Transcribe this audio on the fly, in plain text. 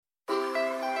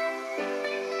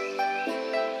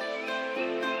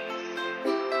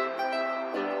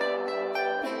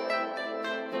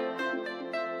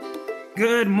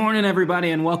Good morning,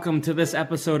 everybody, and welcome to this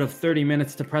episode of 30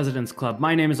 Minutes to President's Club.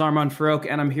 My name is Armand Farouk,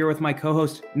 and I'm here with my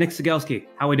co-host, Nick Sigelski.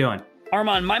 How we doing?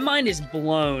 Armand, my mind is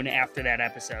blown after that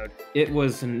episode. It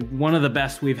was one of the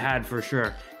best we've had for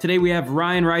sure. Today we have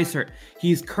Ryan Reisert.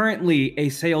 He's currently a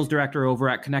sales director over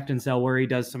at Connect and Sell, where he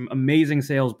does some amazing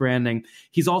sales branding.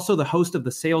 He's also the host of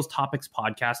the Sales Topics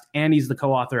podcast, and he's the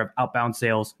co-author of Outbound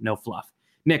Sales, No Fluff.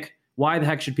 Nick, why the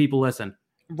heck should people listen?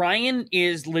 Ryan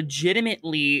is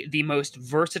legitimately the most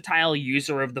versatile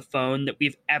user of the phone that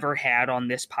we've ever had on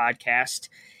this podcast.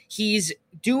 He's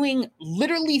doing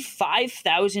literally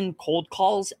 5,000 cold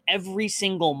calls every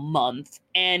single month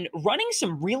and running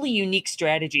some really unique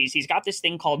strategies. He's got this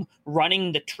thing called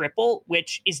running the triple,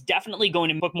 which is definitely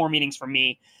going to book more meetings for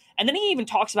me. And then he even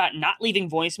talks about not leaving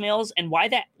voicemails and why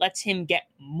that lets him get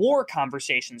more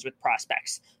conversations with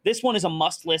prospects. This one is a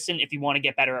must listen if you want to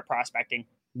get better at prospecting.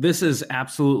 This is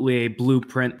absolutely a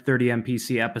blueprint 30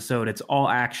 MPC episode. It's all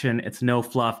action. It's no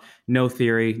fluff, no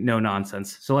theory, no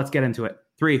nonsense. So let's get into it.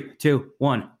 3, 2,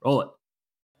 1, roll it.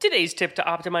 Today's tip to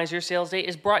optimize your sales day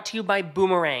is brought to you by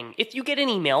Boomerang. If you get an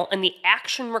email and the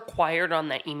action required on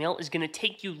that email is going to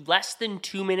take you less than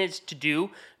 2 minutes to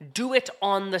do it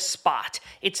on the spot.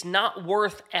 It's not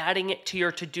worth adding it to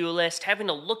your to-do list, having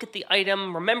to look at the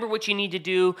item, remember what you need to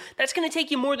do. That's going to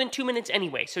take you more than 2 minutes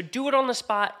anyway, so do it on the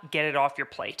spot, get it off your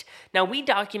plate. Now, we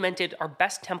documented our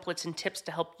best templates and tips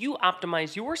to help you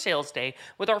optimize your sales day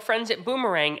with our friends at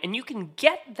Boomerang, and you can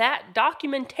get that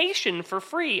documentation for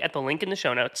free at the link in the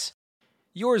show notes.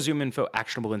 Your ZoomInfo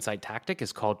actionable insight tactic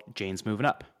is called Jane's Moving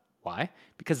Up. Why?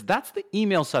 Because that's the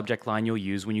email subject line you'll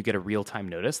use when you get a real-time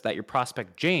notice that your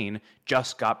prospect Jane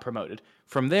just got promoted.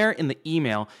 From there, in the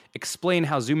email, explain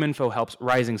how ZoomInfo helps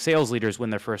rising sales leaders win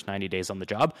their first 90 days on the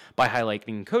job by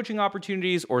highlighting coaching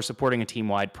opportunities or supporting a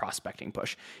team-wide prospecting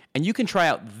push. And you can try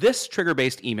out this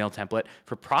trigger-based email template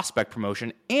for prospect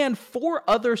promotion and 4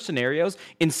 other scenarios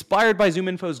inspired by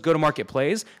ZoomInfo's go-to-market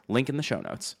plays, link in the show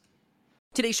notes.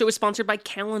 Today's show is sponsored by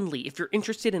Calendly. If you're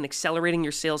interested in accelerating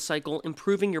your sales cycle,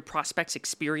 improving your prospects'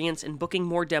 experience, and booking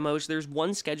more demos, there's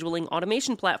one scheduling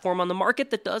automation platform on the market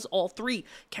that does all 3.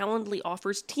 Calendly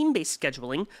offers team-based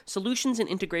scheduling, solutions and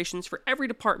integrations for every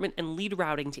department, and lead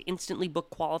routing to instantly book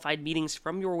qualified meetings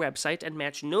from your website and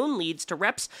match known leads to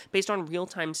reps based on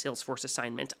real-time Salesforce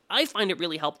assignment. I find it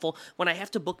really helpful when I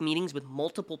have to book meetings with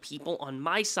multiple people on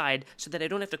my side so that I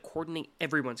don't have to coordinate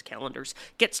everyone's calendars.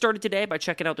 Get started today by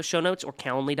checking out the show notes or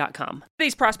Calendly.com.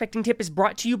 Today's prospecting tip is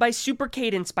brought to you by Super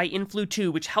Cadence by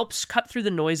Influ2, which helps cut through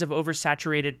the noise of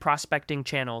oversaturated prospecting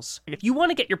channels. If you want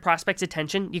to get your prospects'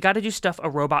 attention, you got to do stuff a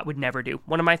robot would never do.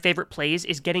 One of my favorite plays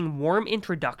is getting warm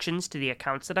introductions to the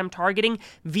accounts that I'm targeting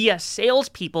via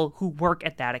salespeople who work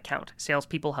at that account.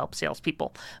 Salespeople help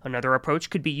salespeople. Another approach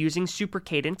could be using Super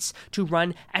Cadence to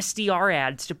run SDR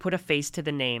ads to put a face to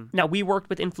the name. Now, we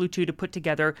worked with Influ2 to put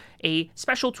together a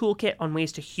special toolkit on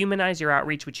ways to humanize your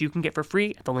outreach, which you can get for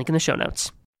free at the link in the show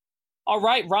notes. All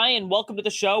right, Ryan, welcome to the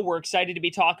show. We're excited to be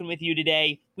talking with you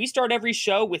today. We start every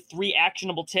show with 3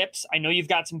 actionable tips. I know you've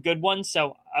got some good ones,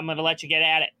 so I'm going to let you get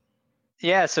at it.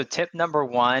 Yeah, so tip number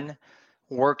 1,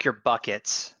 work your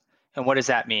buckets. And what does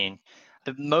that mean?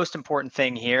 The most important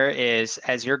thing here is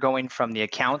as you're going from the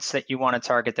accounts that you want to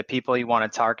target, the people you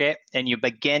want to target, and you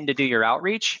begin to do your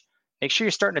outreach, make sure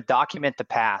you're starting to document the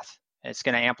path. It's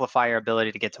going to amplify your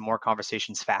ability to get to more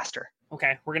conversations faster.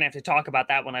 Okay, we're going to have to talk about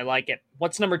that when I like it.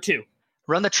 What's number 2?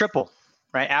 Run the triple,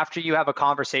 right? After you have a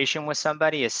conversation with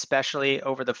somebody, especially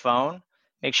over the phone,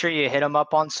 make sure you hit them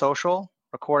up on social,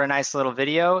 record a nice little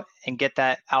video, and get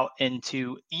that out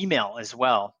into email as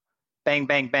well. Bang,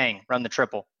 bang, bang, run the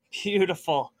triple.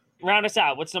 Beautiful. Round us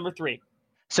out. What's number 3?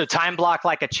 So time block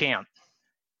like a champ.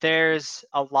 There's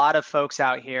a lot of folks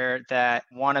out here that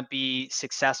want to be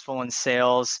successful in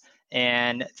sales,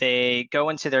 and they go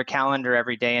into their calendar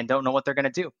every day and don't know what they're going to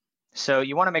do. So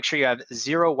you want to make sure you have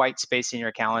 0 white space in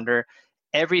your calendar.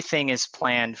 Everything is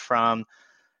planned, from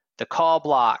the call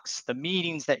blocks, the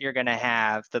meetings that you're going to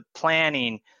have, the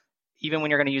planning, even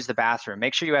when you're going to use the bathroom.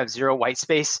 Make sure you have 0 white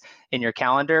space in your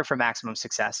calendar for maximum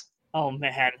success. Oh,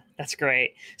 man, that's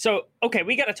great. So, okay,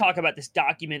 we got to talk about this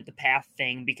document the path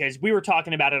thing, because we were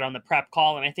talking about it on the prep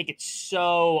call, and I think it's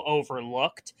so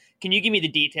overlooked. Can you give me the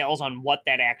details on what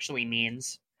that actually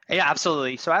means? Yeah,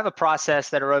 absolutely. So I have a process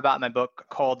that I wrote about in my book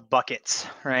called buckets,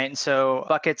 right? And so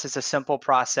buckets is a simple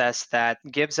process that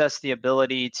gives us the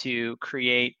ability to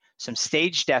create some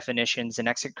stage definitions and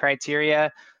exit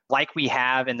criteria like we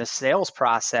have in the sales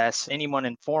process. Anyone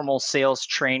in formal sales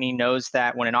training knows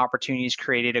that when an opportunity is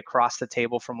created across the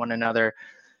table from one another,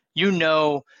 You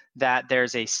know that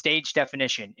there's a stage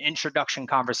definition, introduction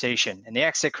conversation, and the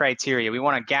exit criteria. We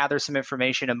want to gather some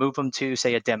information and move them to,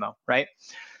 say, a demo, right?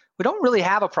 We don't really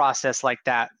have a process like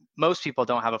that. Most people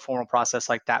don't have a formal process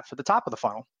like that for the top of the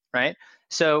funnel, right?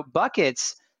 So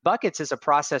buckets is a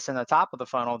process in the top of the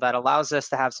funnel that allows us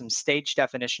to have some stage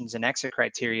definitions and exit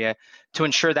criteria to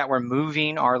ensure that we're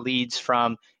moving our leads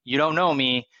from you don't know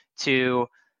me to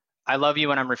I love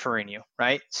you and I'm referring you,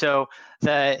 right? So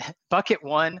the bucket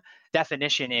one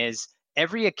definition is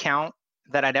every account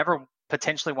that I'd ever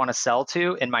potentially want to sell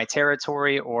to in my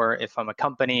territory, or if I'm a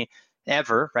company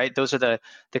ever, right? Those are the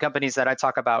companies that I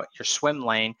talk about, your swim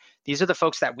lane. These are the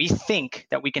folks that we think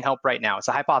that we can help right now. It's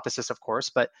a hypothesis, of course,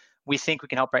 but we think we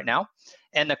can help right now.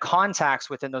 And the contacts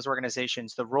within those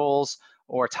organizations, the roles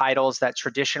or titles that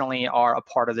traditionally are a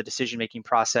part of the decision-making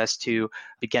process to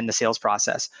begin the sales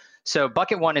process. So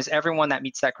bucket one is everyone that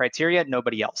meets that criteria,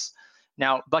 nobody else.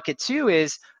 Now, bucket two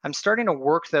is I'm starting to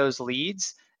work those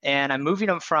leads and I'm moving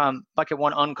them from bucket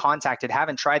one uncontacted,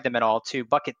 haven't tried them at all, to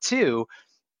bucket two,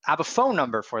 I have a phone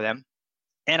number for them.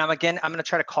 And I'm going to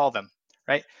try to call them,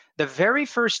 right? The very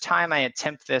first time I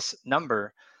attempt this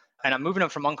number and I'm moving them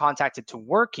from uncontacted to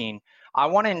working, I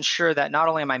want to ensure that not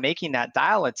only am I making that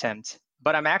dial attempt,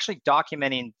 but I'm actually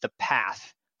documenting the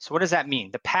path. So what does that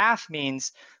mean? The path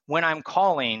means when I'm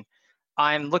calling,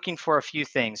 I'm looking for a few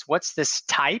things. What's this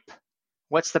type?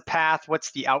 What's the path?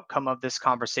 What's the outcome of this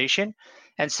conversation?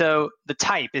 And so the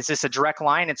type, is this a direct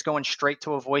line? It's going straight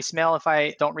to a voicemail if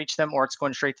I don't reach them, or it's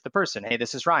going straight to the person. Hey,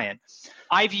 this is Ryan.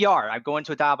 IVR, I go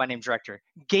into a dial by name director.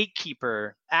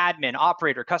 Gatekeeper, admin,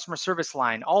 operator, customer service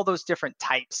line, all those different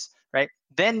types, right?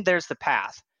 Then there's the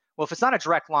path. Well, if it's not a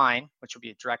direct line, which would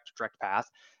be a direct path,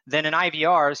 then an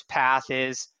IVR's path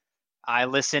is I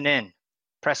listen in.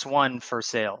 Press 1 for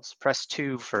sales. Press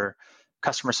 2 for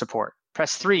customer support.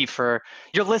 Press 3 for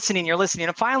you're listening.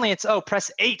 And finally it's,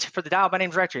 press 8 for the dial by name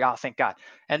directory. Oh, thank God.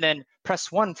 And then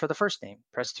press 1 for the first name.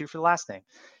 Press 2 for the last name.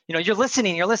 You're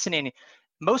listening.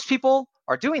 Most people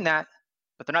are doing that,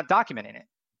 but they're not documenting it.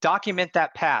 Document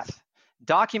that path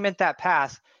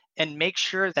and make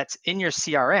sure that's in your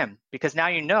CRM, because now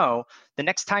the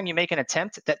next time you make an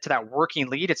attempt to that working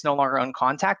lead, it's no longer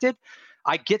uncontacted.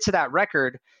 I get to that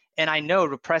record and I know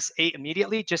to press 8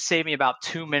 immediately just save me about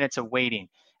 2 minutes of waiting.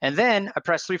 And then I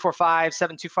press 345,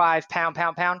 725,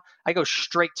 pound. I go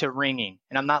straight to ringing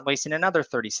and I'm not wasting another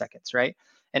 30 seconds, right?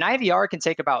 An IVR can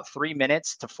take about 3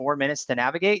 minutes to 4 minutes to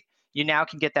navigate. You now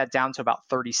can get that down to about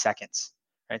 30 seconds.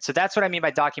 Right. So that's what I mean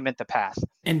by document the path.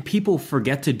 And people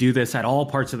forget to do this at all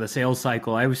parts of the sales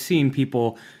cycle. I was seeing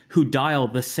people who dial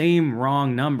the same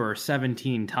wrong number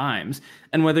 17 times.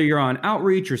 And whether you're on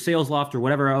Outreach or SalesLoft or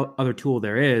whatever other tool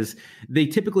there is, they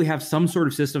typically have some sort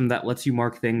of system that lets you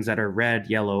mark things that are red,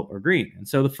 yellow, or green. And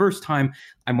so the first time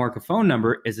I mark a phone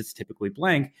number is it's typically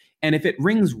blank. And if it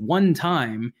rings one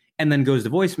time and then goes to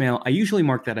voicemail, I usually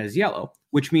mark that as yellow,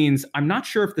 which means I'm not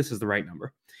sure if this is the right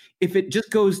number. If it just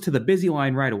goes to the busy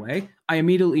line right away, I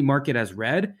immediately mark it as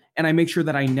red and I make sure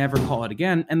that I never call it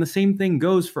again. And the same thing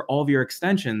goes for all of your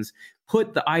extensions.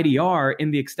 Put the IDR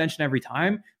in the extension every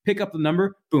time, pick up the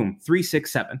number, boom,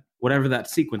 367, whatever that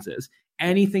sequence is.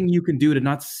 Anything you can do to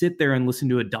not sit there and listen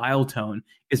to a dial tone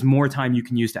is more time you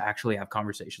can use to actually have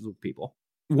conversations with people.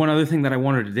 One other thing that I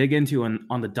wanted to dig into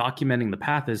on the documenting the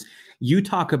path is you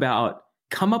talk about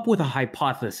come up with a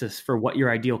hypothesis for what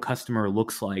your ideal customer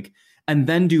looks like, and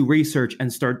then do research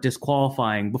and start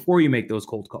disqualifying before you make those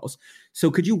cold calls.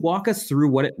 So could you walk us through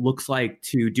what it looks like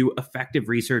to do effective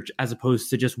research as opposed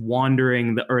to just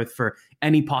wandering the earth for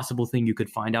any possible thing you could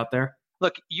find out there?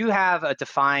 Look, you have a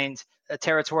defined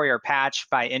territory or patch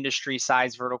by industry,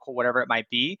 size, vertical, whatever it might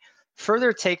be.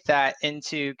 Further take that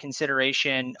into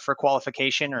consideration for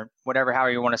qualification or whatever,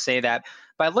 however you want to say that,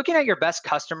 by looking at your best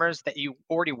customers that you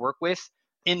already work with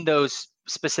in those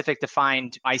specific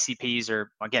defined ICPs, or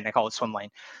again, I call it swim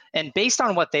lane. And based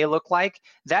on what they look like,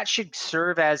 that should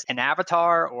serve as an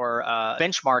avatar or a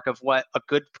benchmark of what a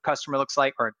good customer looks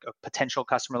like or a potential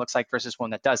customer looks like versus one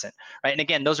that doesn't, right? And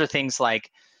again, those are things like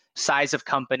size of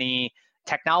company,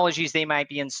 technologies they might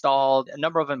be installed, a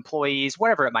number of employees,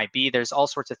 whatever it might be. There's all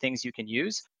sorts of things you can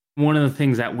use. One of the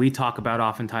things that we talk about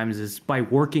oftentimes is by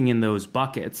working in those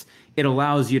buckets, it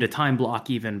allows you to time block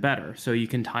even better. So you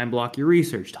can time block your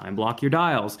research, time block your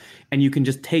dials, and you can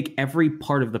just take every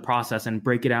part of the process and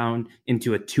break it down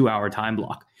into a 2-hour time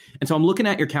block. And so I'm looking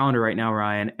at your calendar right now,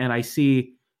 Ryan, and I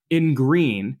see in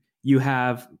green, you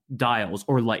have dials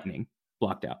or lightning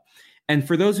blocked out. And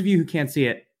for those of you who can't see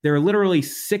it, there are literally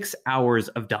 6 hours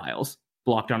of dials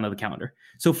blocked onto the calendar.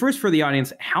 So first, for the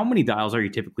audience, how many dials are you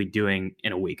typically doing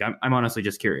in a week? I'm honestly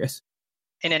just curious.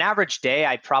 in an average day,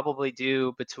 I probably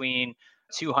do between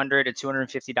 200 to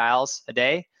 250 dials a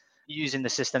day using the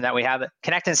system that we have.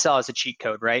 Connect and Sell is a cheat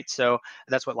code, right? So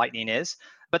that's what Lightning is.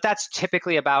 But that's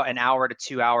typically about an hour to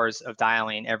 2 hours of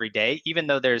dialing every day. Even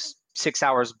though there's 6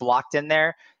 hours blocked in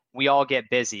there, we all get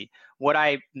busy. What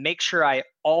I make sure I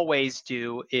always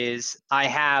do is I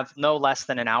have no less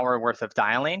than an hour worth of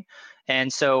dialing.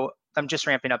 And so I'm just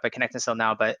ramping up at Connect and Sell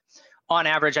now, but on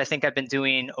average, I think I've been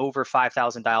doing over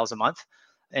 5,000 dials a month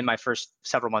in my first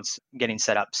several months getting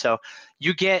set up. So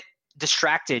you get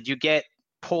distracted, you get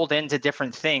pulled into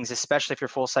different things, especially if you're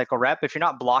full cycle rep. If you're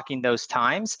not blocking those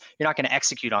times, you're not going to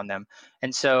execute on them.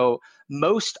 And so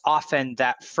most often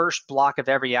that first block of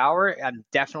every hour, I'm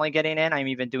definitely getting in. I'm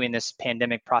even doing this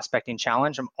pandemic prospecting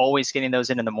challenge. I'm always getting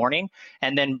those in the morning.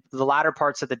 And then the latter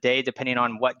parts of the day, depending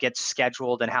on what gets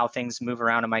scheduled and how things move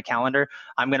around in my calendar,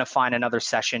 I'm going to find another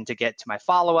session to get to my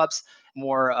follow-ups,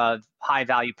 more of high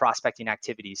value prospecting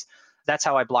activities. That's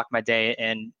how I block my day,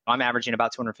 and I'm averaging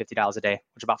about 250 dials a day,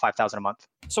 which is about 5,000 a month.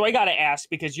 So I got to ask,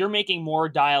 because you're making more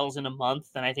dials in a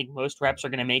month than I think most reps are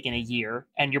going to make in a year,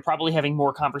 and you're probably having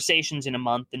more conversations in a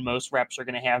month than most reps are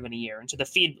going to have in a year. And so the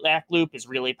feedback loop is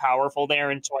really powerful there.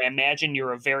 And so I imagine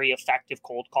you're a very effective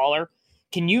cold caller.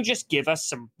 Can you just give us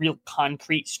some real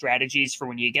concrete strategies for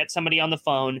when you get somebody on the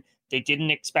phone, they didn't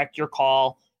expect your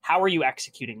call? How are you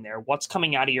executing there? What's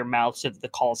coming out of your mouth so that the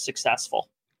call is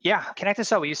successful? Yeah, Connect and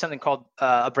Sell, we use something called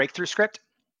a breakthrough script.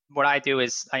 What I do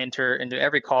is I enter into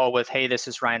every call with, hey, this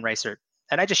is Ryan Reisert.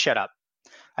 And I just shut up.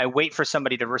 I wait for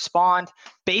somebody to respond.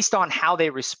 Based on how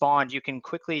they respond, you can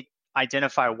quickly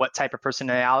identify what type of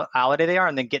personality they are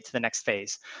and then get to the next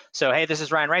phase. So, hey, this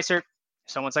is Ryan Reisert.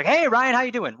 Someone's like, hey, Ryan, how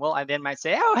you doing? Well, I then might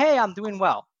say, oh, hey, I'm doing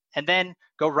well. And then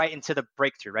go right into the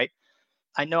breakthrough, right?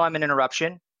 I know I'm an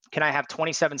interruption. Can I have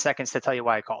 27 seconds to tell you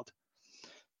why I called?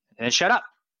 And then shut up.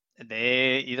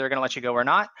 They either are going to let you go or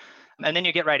not. And then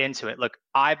you get right into it. Look,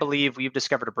 I believe we've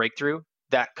discovered a breakthrough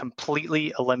that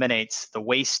completely eliminates the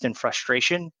waste and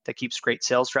frustration that keeps great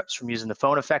sales reps from using the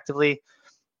phone effectively,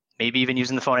 maybe even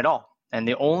using the phone at all. And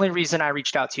the only reason I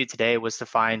reached out to you today was to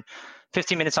find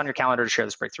 15 minutes on your calendar to share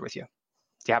this breakthrough with you.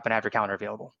 If you happen to have your calendar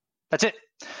available. That's it.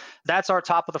 That's our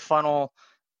top of the funnel,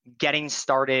 getting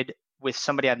started with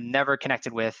somebody I've never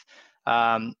connected with.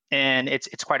 And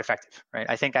it's quite effective, right?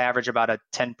 I think I average about a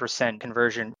 10%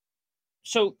 conversion.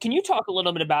 So can you talk a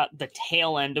little bit about the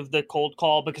tail end of the cold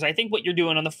call? Because I think what you're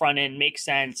doing on the front end makes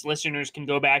sense. Listeners can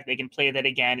go back, they can play that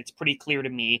again. It's pretty clear to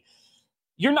me.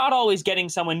 You're not always getting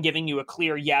someone giving you a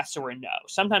clear yes or a no.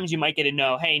 Sometimes you might get a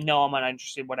no. Hey, no, I'm not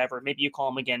interested, whatever. Maybe you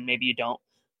call them again, maybe you don't.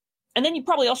 And then you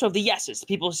probably also have the yeses. The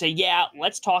people who say, yeah,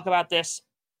 let's talk about this.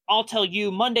 I'll tell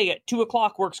you Monday at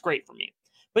 2:00 works great for me.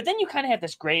 But then you kind of have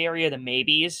this gray area, the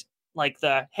maybes, like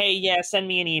the, hey, yeah, send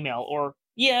me an email, or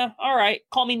yeah, all right,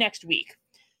 call me next week.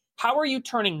 How are you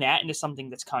turning that into something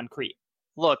that's concrete?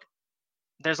 Look,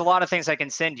 there's a lot of things I can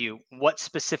send you. What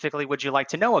specifically would you like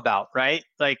to know about, right?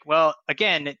 Like, well,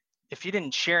 again, if you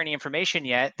didn't share any information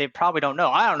yet, they probably don't know.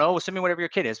 I don't know, send me whatever your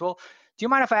kid is. Well, do you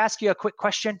mind if I ask you a quick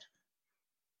question?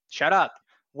 Shut up.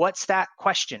 What's that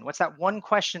question? What's that one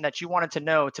question that you wanted to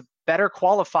know to better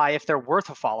qualify if they're worth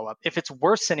a follow-up, if it's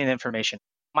worth sending information?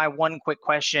 My one quick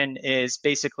question is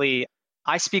basically,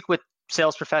 I speak with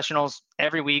sales professionals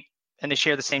every week and they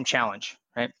share the same challenge,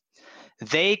 right?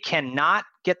 They cannot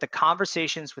get the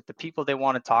conversations with the people they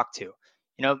want to talk to.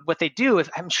 You know, what they do, if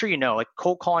I'm sure you know, like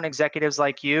cold calling executives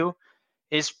like you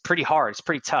is pretty hard. It's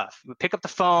pretty tough. We pick up the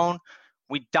phone,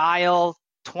 we dial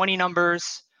 20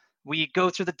 numbers, we go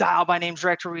through the dial by name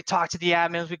directory, we talk to the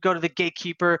admins, we go to the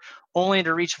gatekeeper, only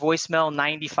to reach voicemail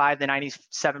 95 to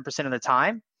 97% of the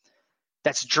time.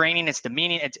 That's draining, it's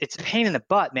demeaning, it's a pain in the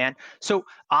butt, man. So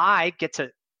I get to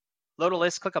load a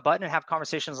list, click a button, and have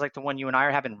conversations like the one you and I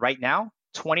are having right now,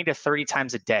 20 to 30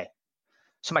 times a day.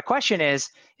 So my question is,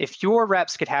 if your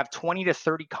reps could have 20 to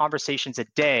 30 conversations a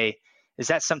day, is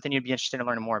that something you'd be interested in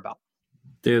learning more about?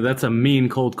 Dude, that's a mean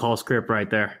cold call script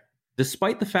right there.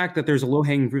 Despite the fact that there's a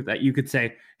low-hanging fruit that you could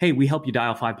say, hey, we help you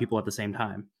dial 5 people at the same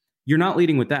time. You're not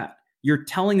leading with that. You're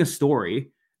telling a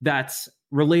story that's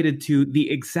related to the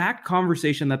exact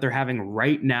conversation that they're having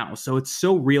right now. So it's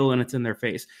so real and it's in their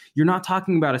face. You're not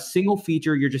talking about a single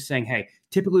feature. You're just saying, hey,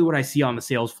 typically what I see on the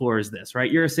sales floor is this,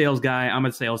 right? You're a sales guy. I'm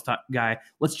a sales guy.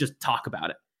 Let's just talk about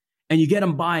it. And you get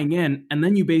them buying in. And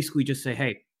then you basically just say,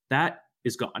 hey, that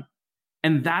is gone.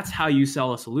 And that's how you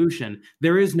sell a solution.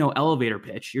 There is no elevator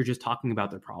pitch. You're just talking about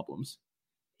their problems.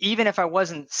 Even if I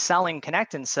wasn't selling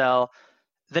Connect and Sell,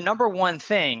 the number one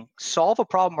thing, solve a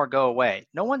problem or go away.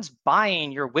 No one's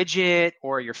buying your widget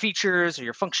or your features or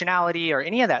your functionality or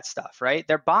any of that stuff, right?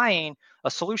 They're buying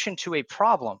a solution to a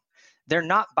problem. they're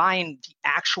not buying the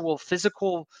actual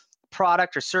physical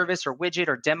product or service or widget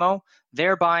or demo.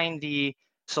 They're buying the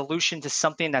solution to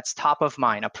something that's top of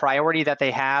mind, a priority that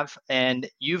they have. And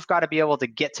you've got to be able to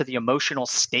get to the emotional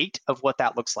state of what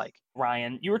that looks like.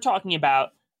 Ryan, you were talking about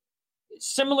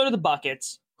similar to the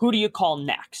buckets. Who do you call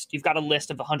next? You've got a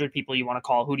list of 100 people you want to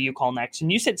call. Who do you call next?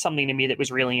 And you said something to me that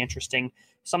was really interesting,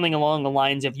 something along the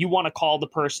lines of you want to call the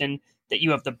person that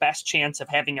you have the best chance of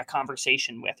having a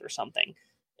conversation with or something.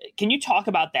 Can you talk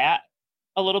about that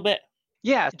a little bit?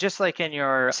 Yeah, just like in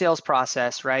your sales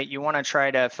process, right? You want to try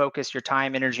to focus your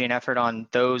time, energy, and effort on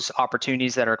those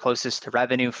opportunities that are closest to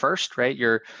revenue first, right?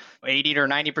 You're 80 or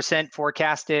 90%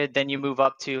 forecasted, then you move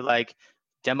up to like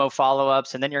demo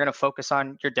follow-ups, and then you're going to focus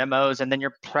on your demos, and then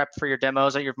you're prepped for your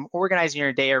demos, or you're organizing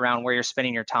your day around where you're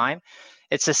spending your time.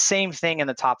 It's the same thing in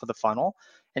the top of the funnel.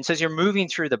 And so as you're moving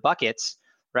through the buckets,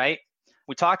 right?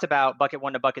 We talked about bucket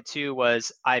 1 to bucket 2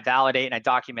 was I validate and I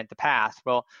document the path.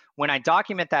 Well, when I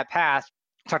document that path,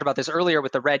 I talked about this earlier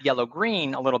with the red, yellow,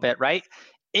 green a little bit, right?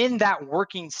 In that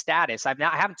working status, I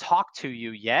haven't talked to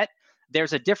you yet.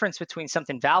 There's a difference between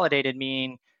something validated,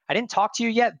 meaning I didn't talk to you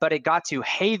yet, but it got to,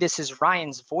 hey, this is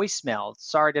Ryan's voicemail.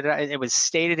 Sorry, it was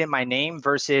stated in my name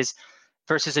versus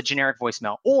a generic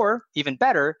voicemail. Or even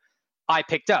better, I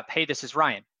picked up, hey, this is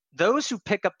Ryan. Those who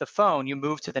pick up the phone, you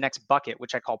move to the next bucket,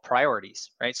 which I call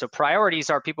priorities, right? So priorities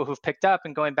are people who've picked up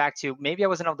and going back to, maybe I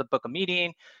wasn't able to book a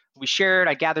meeting. We shared,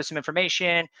 I gathered some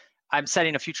information. I'm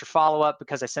setting a future follow-up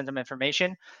because I sent them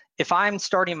information. If I'm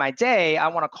starting my day, I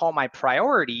want to call my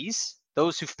priorities,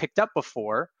 those who've picked up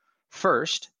before,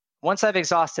 first. Once I've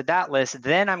exhausted that list,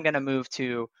 then I'm going to move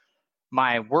to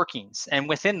my workings. And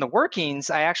within the workings,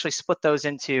 I actually split those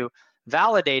into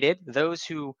validated, those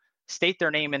who state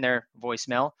their name in their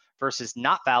voicemail, versus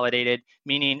not validated,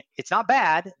 meaning it's not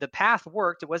bad. The path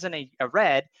worked. It wasn't a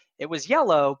red. It was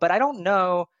yellow, but I don't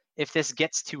know if this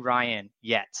gets to Ryan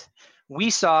yet.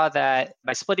 We saw that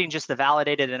by splitting just the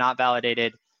validated and not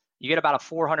validated, you get about a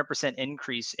 400%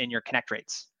 increase in your connect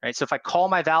rates, right? So if I call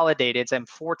my validateds, I'm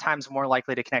 4 times more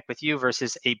likely to connect with you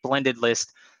versus a blended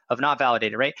list of not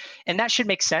validated, right? And that should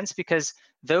make sense because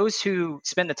those who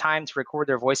spend the time to record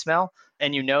their voicemail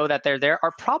and you know that they're there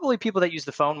are probably people that use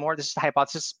the phone more. This is a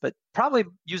hypothesis, but probably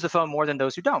use the phone more than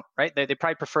those who don't, right? They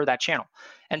probably prefer that channel.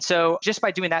 And so just by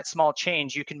doing that small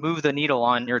change, you can move the needle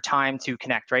on your time to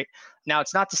connect, right? Now,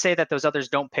 it's not to say that those others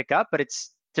don't pick up, but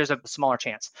there's a smaller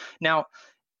chance. Now,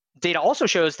 data also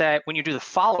shows that when you do the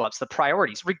follow-ups, the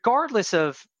priorities, regardless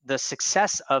of the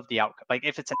success of the outcome, like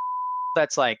if it's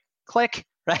that's like click,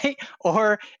 right?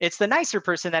 Or it's the nicer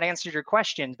person that answered your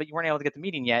questions, but you weren't able to get the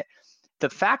meeting yet. The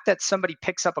fact that somebody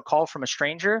picks up a call from a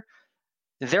stranger,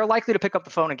 they're likely to pick up the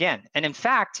phone again. And in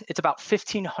fact, it's about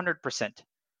 1,500%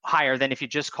 higher than if you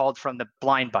just called from the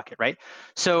blind bucket, right?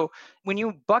 So when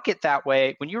you bucket that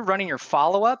way, when you're running your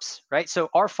follow-ups, right? So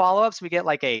our follow-ups, we get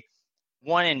like a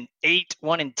 1 in 8,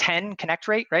 1 in 10 connect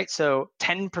rate, right? So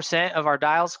 10% of our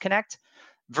dials connect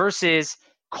versus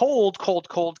cold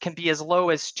can be as low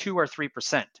as 2 or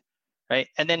 3%, right?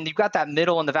 And then you've got that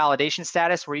middle in the validation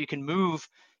status where you can move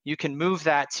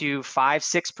that to 5,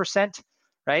 6%,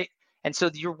 right? And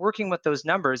so you're working with those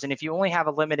numbers. And if you only have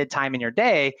a limited time in your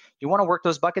day, you want to work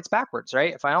those buckets backwards,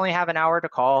 right? If I only have an hour to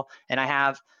call and I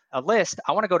have a list,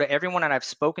 I want to go to everyone that I've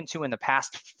spoken to in the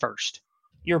past first.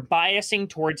 You're biasing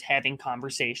towards having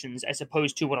conversations as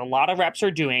opposed to what a lot of reps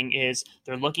are doing is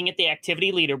they're looking at the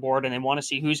activity leaderboard and they want to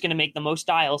see who's going to make the most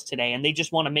dials today. And they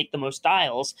just want to make the most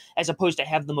dials as opposed to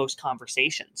have the most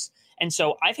conversations. And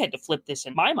so I've had to flip this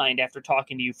in my mind after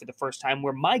talking to you for the first time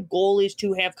where my goal is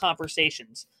to have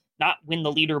conversations, not win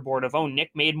the leaderboard of, oh,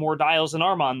 Nick made more dials than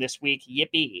Armand this week.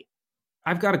 Yippee.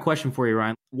 I've got a question for you,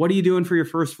 Ryan. What are you doing for your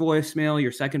first voicemail,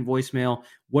 your second voicemail?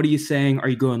 What are you saying? Are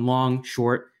you going long,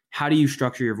 short? How do you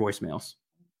structure your voicemails?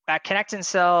 At Connect and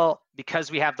Sell,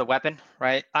 because we have the weapon,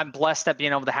 right? I'm blessed at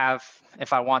being able to have,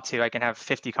 if I want to, I can have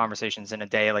 50 conversations in a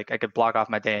day. Like I could block off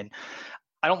my day and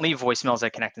I don't leave voicemails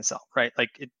at Connect and Sell, right?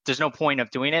 Like there's no point of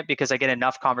doing it because I get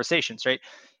enough conversations, right?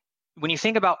 When you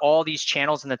think about all these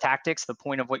channels and the tactics, the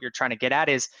point of what you're trying to get at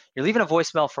is you're leaving a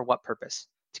voicemail for what purpose?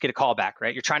 To get a call back,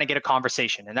 right? You're trying to get a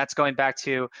conversation. And that's going back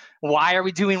to why are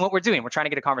we doing what we're doing? We're trying to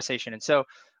get a conversation. And so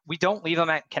we don't leave them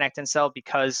at Connect and Sell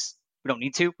because we don't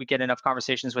need to. We get enough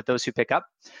conversations with those who pick up.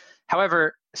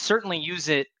 However, certainly use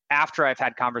it after I've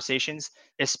had conversations,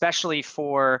 especially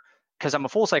because I'm a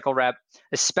full cycle rep,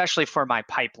 especially for my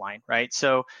pipeline, right?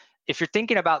 So if you're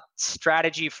thinking about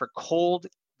strategy for cold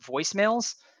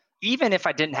voicemails, even if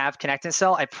I didn't have Connect and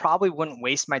Sell, I probably wouldn't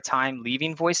waste my time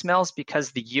leaving voicemails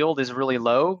because the yield is really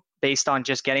low based on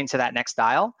just getting to that next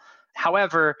dial.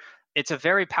 However, it's a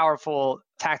very powerful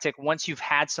tactic once you've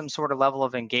had some sort of level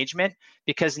of engagement,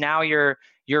 because now you're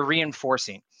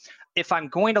reinforcing. If I'm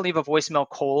going to leave a voicemail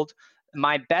cold,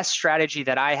 my best strategy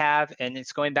that I have, and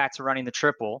it's going back to running the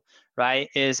triple, right,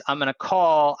 is I'm going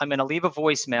to leave a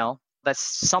voicemail that's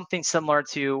something similar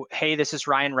to, hey, this is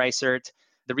Ryan Reisert.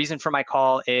 The reason for my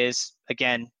call is,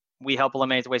 again, we help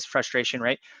eliminate the waste of frustration,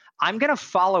 right? I'm going to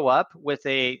follow up with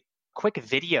a quick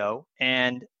video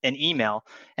and an email.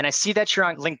 And I see that you're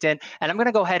on LinkedIn, and I'm going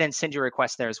to go ahead and send you a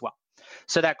request there as well.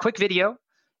 So that quick video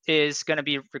is going to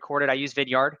be recorded. I use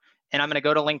Vidyard, and I'm going to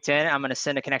go to LinkedIn. I'm going to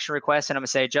send a connection request, and I'm going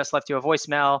to say, just left you a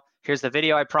voicemail. Here's the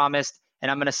video I promised. And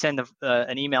I'm going to send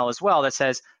an email as well that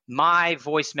says, my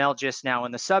voicemail just now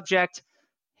in the subject.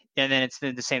 And then it's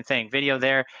the same thing, video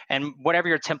there, and whatever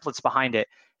your template's behind it.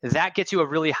 That gets you a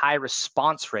really high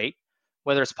response rate,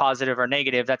 whether it's positive or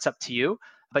negative, that's up to you.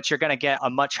 But you're going to get a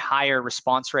much higher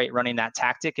response rate running that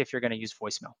tactic if you're going to use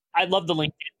voicemail. I love the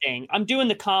LinkedIn thing. I'm doing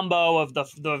the combo of the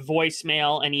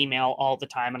voicemail and email all the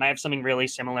time. And I have something really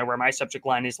similar where my subject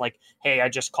line is like, hey, I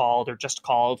just called or just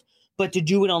called. But to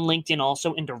do it on LinkedIn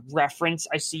also, and to reference,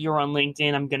 I see you're on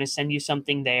LinkedIn, I'm going to send you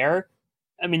something there.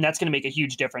 I mean, that's going to make a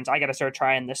huge difference. I got to start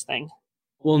trying this thing.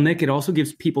 Well, Nick, it also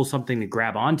gives people something to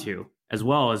grab onto, as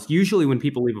well as usually when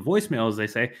people leave a voicemail is they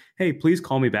say, hey, please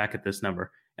call me back at this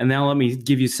number. And now let me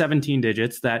give you 17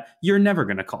 digits that you're never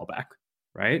going to call back,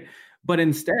 right? But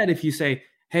instead, if you say,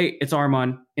 hey, it's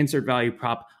Armand, insert value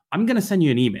prop, I'm going to send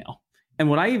you an email. And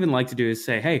what I even like to do is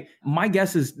say, hey, my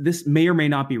guess is this may or may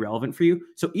not be relevant for you.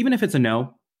 So even if it's a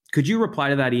no, could you reply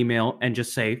to that email and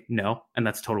just say no? And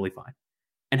that's totally fine.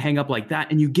 And hang up like that.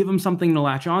 And you give them something to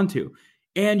latch onto.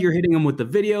 And you're hitting them with the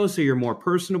video, so you're more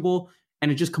personable.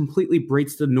 And it just completely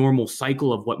breaks the normal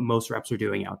cycle of what most reps are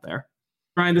doing out there.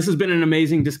 Ryan, this has been an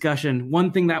amazing discussion.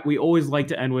 One thing that we always like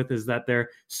to end with is that there are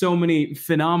so many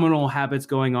phenomenal habits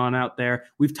going on out there.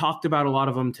 We've talked about a lot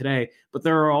of them today, but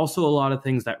there are also a lot of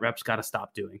things that reps got to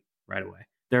stop doing right away.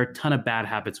 There are a ton of bad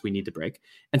habits we need to break.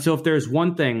 And so if there's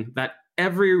one thing that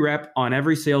every rep on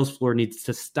every sales floor needs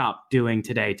to stop doing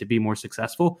today to be more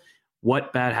successful,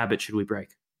 what bad habit should we break?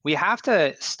 We have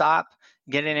to stop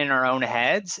getting in our own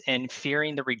heads and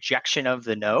fearing the rejection of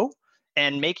the no,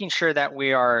 and making sure that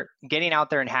we are getting out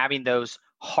there and having those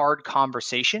hard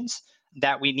conversations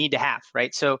that we need to have,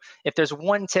 right? So if there's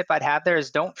one tip I'd have there is,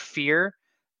 don't fear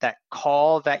that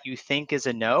call that you think is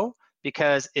a no,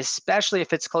 because especially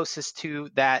if it's closest to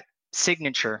that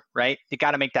signature, right? You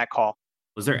got to make that call.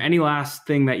 Was there any last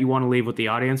thing that you want to leave with the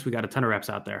audience? We got a ton of reps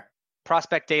out there.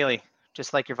 Prospect daily,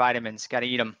 just like your vitamins. Got to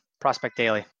eat them. Prospect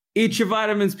daily. Eat your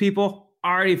vitamins, people.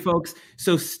 Alrighty, folks.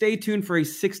 So stay tuned for a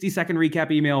 60-second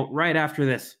recap email right after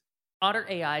this. Otter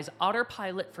AI's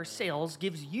Autopilot for Sales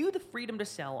gives you the freedom to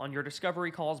sell on your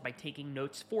discovery calls by taking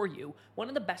notes for you. One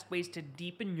of the best ways to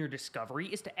deepen your discovery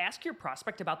is to ask your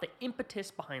prospect about the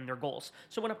impetus behind their goals.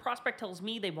 So when a prospect tells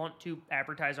me they want to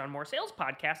advertise on more sales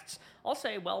podcasts, I'll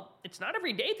say, well, it's not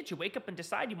every day that you wake up and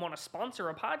decide you want to sponsor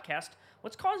a podcast.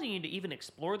 What's causing you to even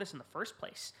explore this in the first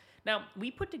place? Now,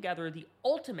 we put together the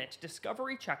ultimate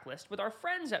discovery checklist with our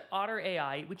friends at Otter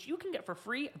AI, which you can get for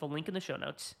free at the link in the show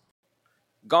notes.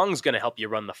 Gong's going to help you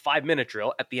run the 5-minute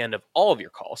drill at the end of all of your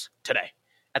calls today.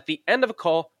 At the end of a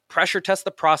call, pressure test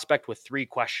the prospect with 3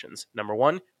 questions. Number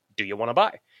 1, do you want to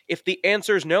buy? If the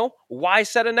answer is no, why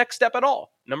set a next step at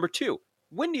all? Number 2,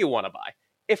 when do you want to buy?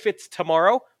 If it's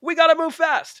tomorrow, we got to move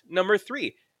fast. Number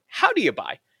 3, how do you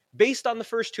buy? Based on the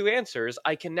first 2 answers,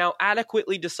 I can now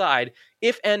adequately decide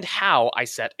if and how I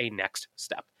set a next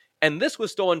step. And this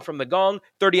was stolen from the Gong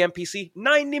 30 MPC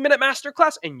 90-minute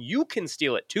masterclass, and you can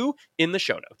steal it too in the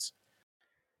show notes.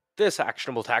 This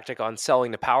actionable tactic on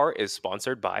selling the power is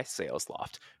sponsored by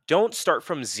SalesLoft. Don't start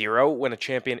from zero when a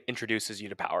champion introduces you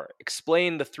to power.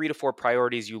 Explain the 3 to 4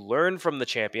 priorities you learn from the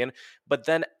champion, but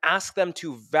then ask them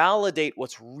to validate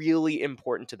what's really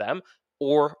important to them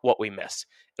or what we miss.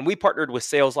 And we partnered with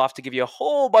SalesLoft to give you a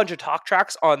whole bunch of talk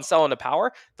tracks on selling the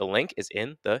power. The link is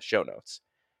in the show notes.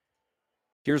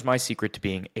 Here's my secret to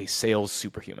being a sales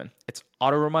superhuman. It's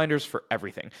auto reminders for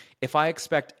everything. If I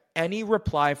expect any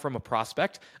reply from a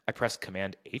prospect, I press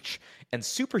Command H, and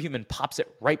Superhuman pops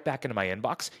it right back into my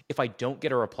inbox if I don't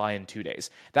get a reply in 2 days.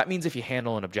 That means if you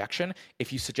handle an objection,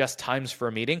 if you suggest times for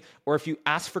a meeting, or if you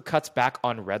ask for cuts back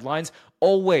on red lines,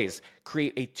 always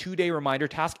create a 2-day reminder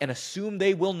task and assume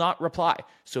they will not reply.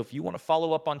 So if you want to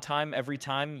follow up on time every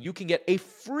time, you can get a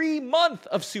free month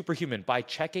of Superhuman by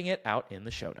checking it out in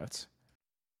the show notes.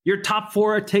 Your top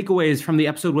 4 takeaways from the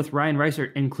episode with Ryan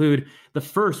Reisert include the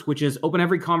first, which is open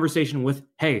every conversation with,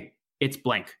 hey, it's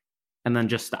blank, and then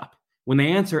just stop. When they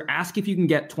answer, ask if you can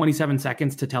get 27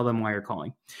 seconds to tell them why you're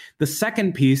calling. The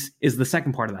second piece is the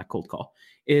second part of that cold call.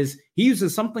 Is he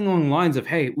uses something along the lines of,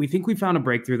 hey, we think we found a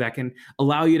breakthrough that can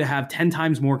allow you to have 10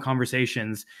 times more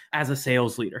conversations as a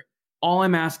sales leader. All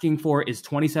I'm asking for is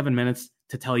 27 minutes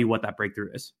to tell you what that breakthrough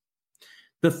is.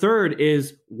 The third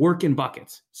is work in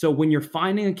buckets. So when you're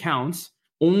finding accounts,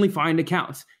 only find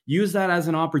accounts. Use that as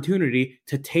an opportunity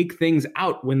to take things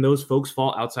out when those folks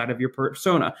fall outside of your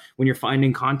persona. When you're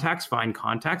finding contacts, find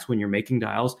contacts. When you're making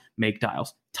dials, make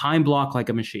dials. Time block like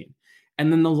a machine.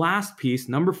 And then the last piece,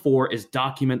 number 4, is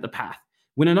document the path.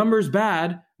 When a number is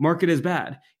bad, mark it as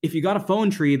bad. If you got a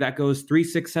phone tree that goes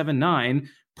 3679,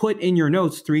 put in your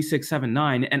notes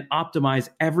 3679 and optimize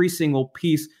every single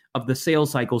piece of the sales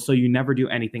cycle so you never do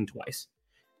anything twice.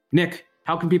 Nick,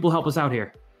 how can people help us out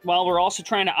here? Well, we're also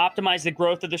trying to optimize the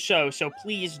growth of the show, so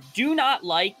please do not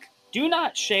like, do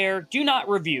not share, do not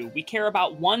review. We care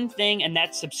about one thing, and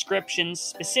that's subscriptions,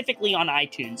 specifically on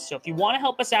iTunes. So if you want to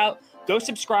help us out, go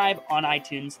subscribe on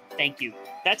iTunes. Thank you.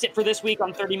 That's it for this week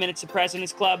on 30 Minutes of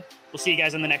President's Club. We'll see you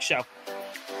guys on the next show.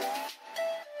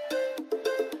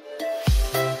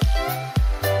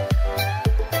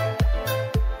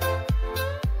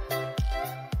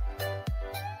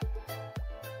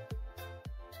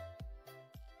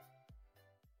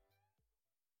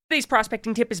 Today's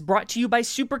prospecting tip is brought to you by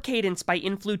Super Cadence by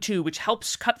Influ2, which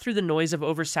helps cut through the noise of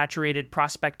oversaturated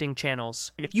prospecting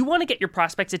channels. If you want to get your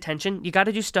prospects' attention, you got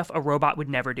to do stuff a robot would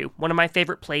never do. One of my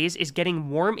favorite plays is getting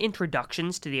warm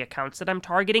introductions to the accounts that I'm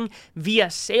targeting via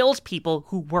salespeople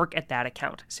who work at that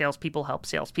account. Salespeople help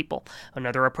salespeople.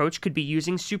 Another approach could be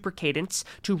using Super Cadence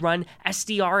to run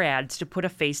SDR ads to put a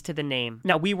face to the name.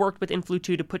 Now, we worked with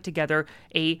Influ2 to put together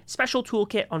a special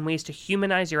toolkit on ways to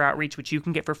humanize your outreach, which you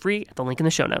can get for free at the link in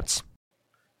the show notes.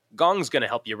 Gong's going to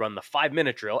help you run the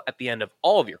 5-minute drill at the end of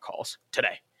all of your calls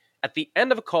today. At the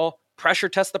end of a call, pressure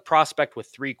test the prospect with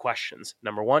 3 questions.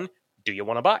 Number 1, do you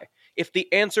want to buy? If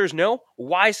the answer is no,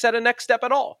 why set a next step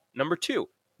at all? Number 2,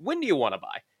 when do you want to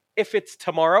buy? If it's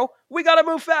tomorrow, we got to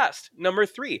move fast. Number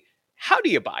 3, how do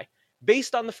you buy?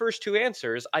 Based on the first 2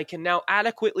 answers, I can now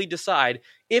adequately decide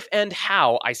if and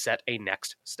how I set a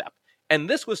next step. And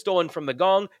this was stolen from the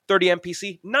Gong 30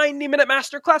 MPC 90-minute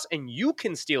masterclass, and you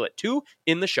can steal it too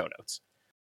in the show notes.